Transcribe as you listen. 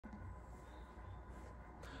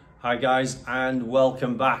Hi guys, and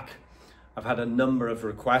welcome back. I've had a number of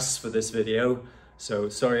requests for this video, so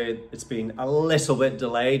sorry it's been a little bit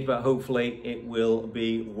delayed, but hopefully it will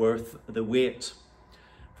be worth the wait.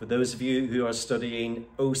 For those of you who are studying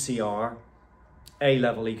OCR,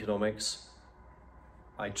 A-level economics,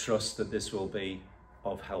 I trust that this will be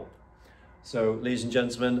of help. So ladies and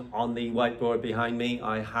gentlemen, on the whiteboard behind me,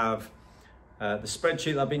 I have the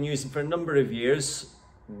spreadsheet I've been using for a number of years,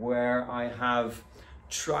 where I have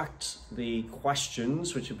tracked the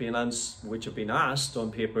questions which have been asked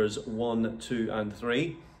on papers 1, 2 and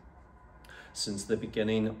 3 since the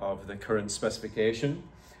beginning of the current specification.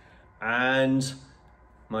 And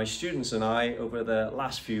my students and I, over the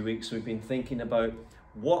last few weeks, we've been thinking about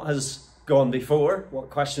what has gone before, what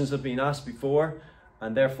questions have been asked before,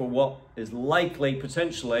 and therefore what is likely,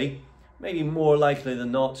 potentially, maybe more likely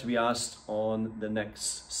than not, to be asked on the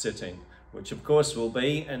next sitting, which of course will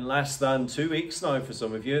be in less than 2 weeks now for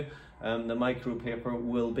some of you. The micro paper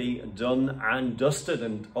will be done and dusted,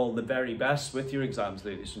 and all the very best with your exams,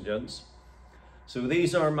 ladies and gents. So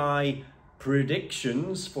these are my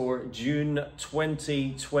predictions for June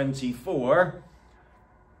 2024.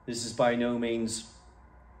 This is by no means,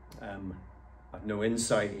 I've no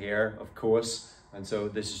insight here, of course, and so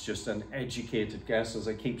this is just an educated guess, as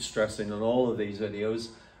I keep stressing on all of these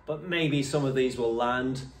videos, but maybe some of these will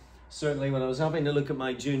land. Certainly when I was having a look at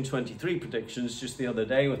my June 23 predictions just the other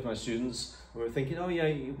day with my students, we were thinking, oh yeah,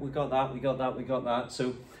 we got that, we got that, we got that.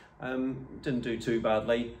 So didn't do too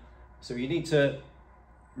badly. So you need to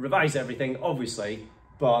revise everything, obviously,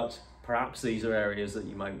 but perhaps these are areas that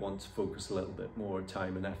you might want to focus a little bit more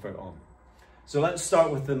time and effort on. So let's start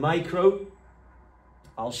with the micro.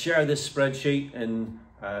 I'll share this spreadsheet in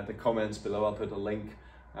the comments below. I'll put a link,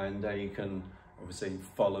 and you can obviously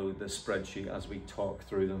follow the spreadsheet as we talk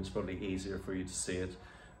through them. It's probably easier for you to see it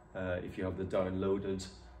if you have the downloaded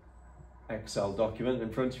Excel document in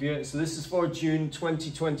front of you. So this is for June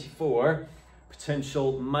 2024,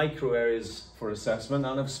 potential micro areas for assessment,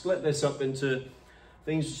 and I've split this up into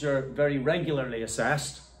things which are very regularly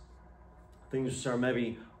assessed, things which are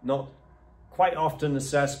maybe not quite often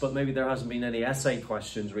assessed, but maybe there hasn't been any essay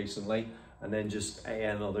questions recently, and then just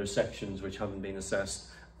AN other sections which haven't been assessed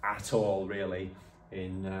at all really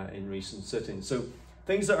in recent sittings. So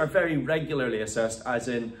things that are very regularly assessed, as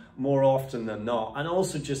in more often than not, and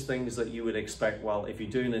also just things that you would expect, well, if you're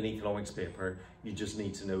doing an economics paper, you just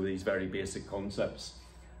need to know these very basic concepts.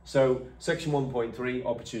 So section 1.3,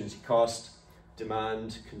 opportunity cost,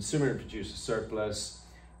 demand, consumer and producer surplus,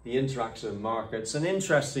 the interaction of markets, and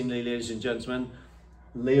interestingly, ladies and gentlemen,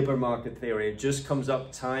 labour market theory. It just comes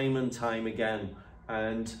up time and time again,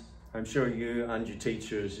 and I'm sure you and your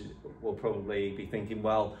teachers will probably be thinking,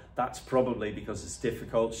 well, that's probably because it's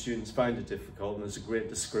difficult, students find it difficult, and there's a great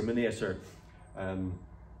discriminator in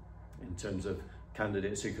terms of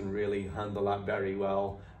candidates who can really handle that very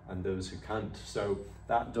well and those who can't. So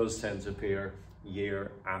that does tend to appear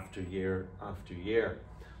year after year after year.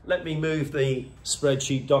 Let me move the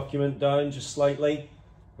spreadsheet document down just slightly,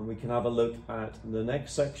 and we can have a look at the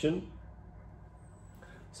next section.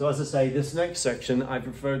 So as I say, this next section I've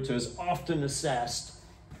referred to as often assessed,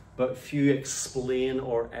 but few explain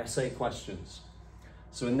or essay questions.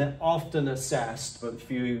 So in the often assessed, but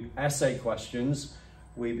few essay questions,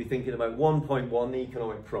 we'd be thinking about 1.1, the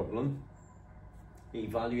economic problem,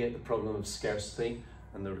 evaluate the problem of scarcity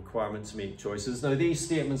and the requirement to make choices. Now these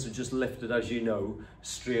statements are just lifted, as you know,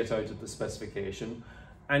 straight out of the specification.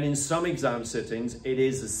 And in some exam sittings, it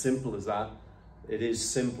is as simple as that. It is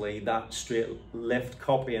simply that straight lift,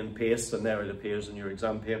 copy and paste, and there it appears in your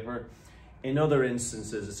exam paper. In other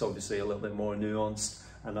instances, it's obviously a little bit more nuanced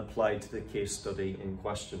and applied to the case study in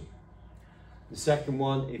question. The second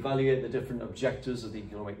one, evaluate the different objectives of the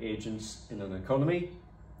economic agents in an economy.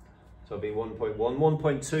 So it'll be 1.1.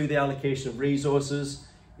 1.2, the allocation of resources.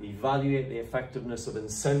 Evaluate the effectiveness of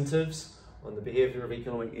incentives on the behaviour of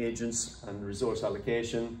economic agents and resource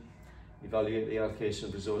allocation. Evaluate the allocation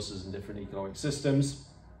of resources in different economic systems.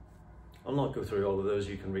 I'll not go through all of those,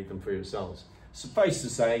 you can read them for yourselves. Suffice to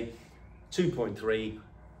say, 2.3,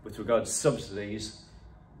 with regard to subsidies,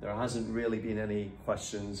 there hasn't really been any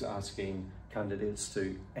questions asking candidates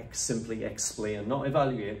to simply explain, not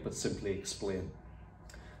evaluate, but simply explain.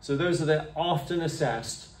 So those are the often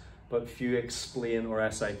assessed, but few explain or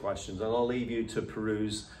essay questions, and I'll leave you to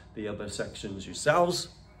peruse the other sections yourselves.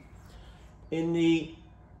 In the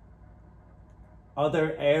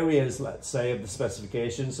other areas, let's say, of the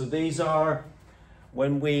specification, so these are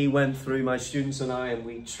when we went through, my students and I, and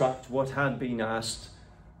we tracked what had been asked,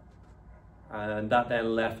 and that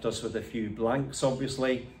then left us with a few blanks,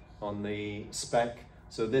 obviously, on the spec.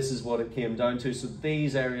 So this is what it came down to. So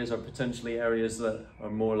these areas are potentially areas that are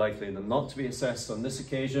more likely than not to be assessed on this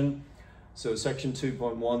occasion. So section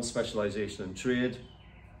 2.1, specialization and trade.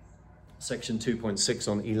 Section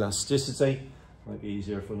 2.6 on elasticity. Might be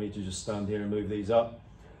easier for me to just stand here and move these up.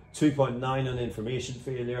 2.9 on information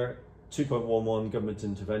failure. 2.11 government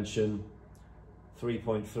intervention.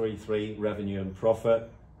 3.33 revenue and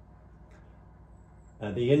profit.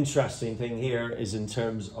 The interesting thing here is in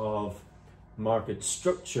terms of market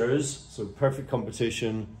structures, so perfect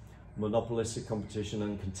competition, monopolistic competition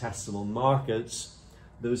and contestable markets.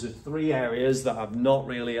 Those are three areas that have not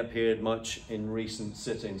really appeared much in recent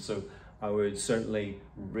sittings, so I would certainly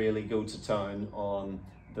really go to town on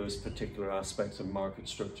those particular aspects of market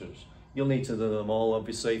structures. You'll need to know them all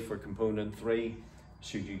obviously for component 3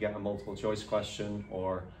 should you get a multiple choice question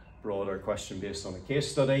or broader question based on a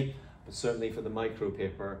case study, but certainly for the micro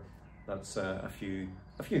paper that's a few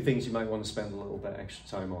things you might want to spend a little bit extra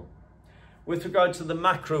time on. With regard to the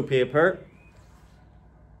macro paper,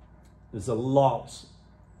 there's a lot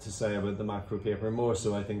to say about the macro paper, more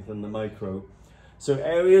so I think than the micro. So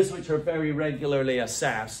areas which are very regularly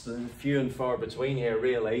assessed, and few and far between here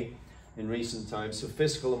really in recent times, so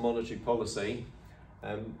fiscal and monetary policy,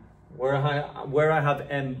 where I have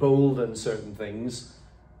emboldened certain things,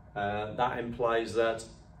 that implies that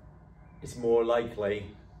it's more likely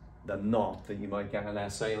than not that you might get an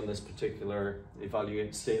essay on this particular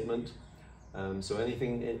evaluate statement. So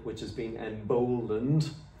anything which has been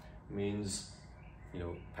emboldened means, you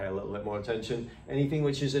know, pay a little bit more attention. Anything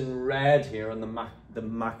which is in red here on the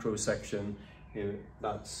macro section, you know,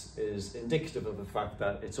 that is indicative of the fact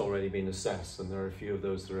that it's already been assessed, and there are a few of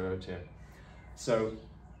those throughout here. So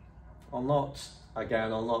I'll not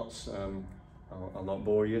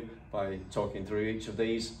bore you by talking through each of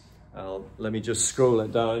these. Let me just scroll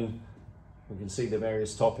it down. We can see the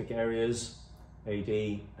various topic areas: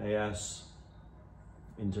 AD, AS,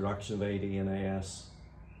 interaction of AD and AS.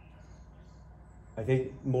 I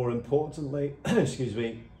think more importantly, excuse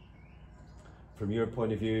me, from your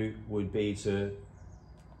point of view, would be to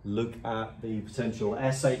look at the potential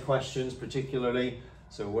essay questions particularly.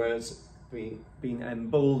 So where it's been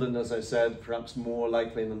emboldened, as I said, perhaps more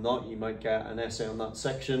likely than not, you might get an essay on that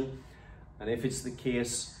section. And if it's the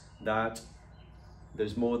case that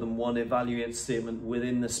there's more than one evaluate statement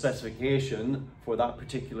within the specification for that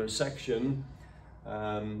particular section,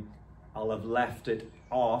 I'll have left it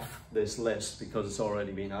off this list because it's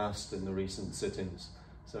already been asked in the recent sittings.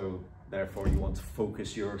 So therefore you want to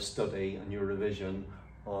focus your study and your revision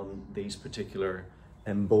on these particular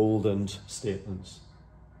emboldened statements.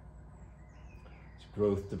 It's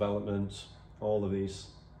growth, development, all of these.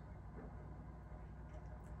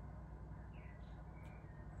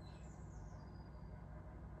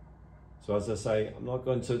 So as I say, I'm not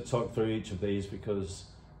going to talk through each of these because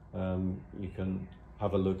you can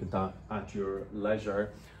have a look at that at your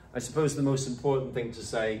leisure. I suppose the most important thing to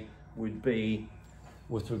say would be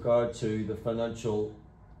with regard to the financial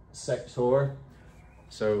sector.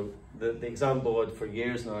 So the exam board for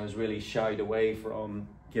years now has really shied away from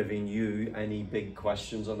giving you any big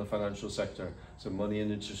questions on the financial sector. So money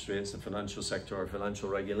and interest rates, the financial sector or financial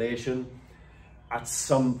regulation. At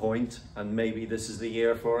some point, and maybe this is the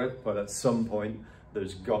year for it, but at some point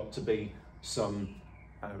there's got to be some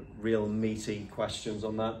real meaty questions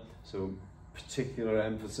on that. So particular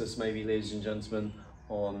emphasis maybe, ladies and gentlemen,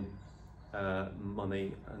 on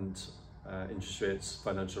money and interest rates,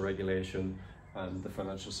 financial regulation and the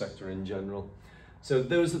financial sector in general. So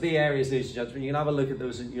those are the areas, ladies and gentlemen. You can have a look at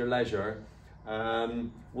those at your leisure.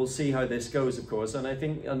 We'll see how this goes, of course. And I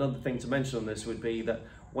think another thing to mention on this would be that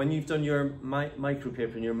when you've done your micro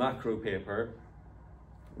paper and your macro paper,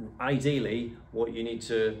 ideally what you need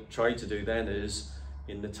to try to do then is,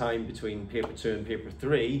 in the time between paper 2 and paper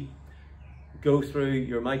 3, go through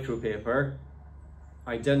your micro paper,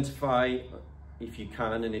 identify, if you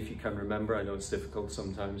can and if you can remember, I know it's difficult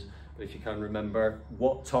sometimes, but if you can remember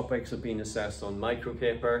what topics have been assessed on micro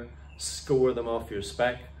paper, score them off your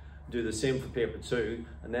spec, do the same for paper 2,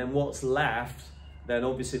 and then what's left, then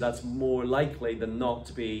obviously that's more likely than not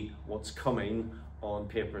to be what's coming on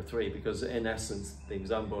paper 3, because in essence the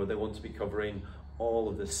exam board, they want to be covering all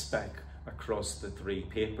of the spec across the 3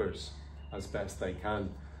 papers as best they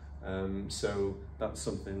can. So that's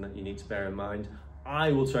something that you need to bear in mind.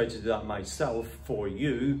 I will try to do that myself for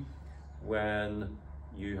you when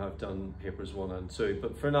you have done papers 1 and 2.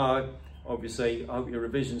 But for now, obviously, I hope your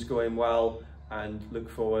revision's going well and look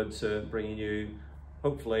forward to bringing you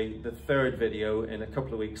hopefully the 3rd video in a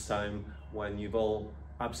couple of weeks' time when you've all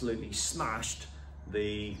absolutely smashed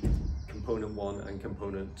the component 1 and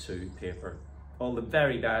component 2 paper. All the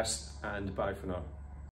very best and bye for now.